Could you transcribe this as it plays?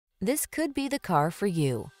This could be the car for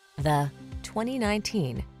you. The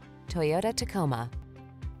 2019 Toyota Tacoma.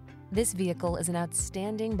 This vehicle is an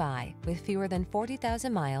outstanding buy with fewer than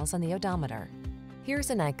 40,000 miles on the odometer.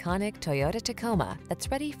 Here's an iconic Toyota Tacoma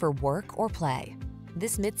that's ready for work or play.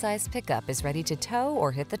 This midsize pickup is ready to tow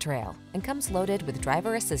or hit the trail and comes loaded with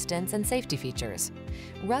driver assistance and safety features.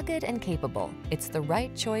 Rugged and capable, it's the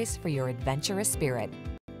right choice for your adventurous spirit.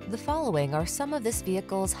 The following are some of this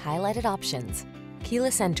vehicle's highlighted options: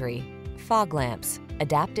 keyless entry, fog lamps,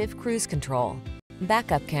 adaptive cruise control,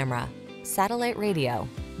 backup camera, satellite radio,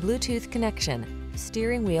 Bluetooth connection,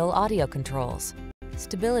 steering wheel audio controls,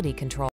 stability control.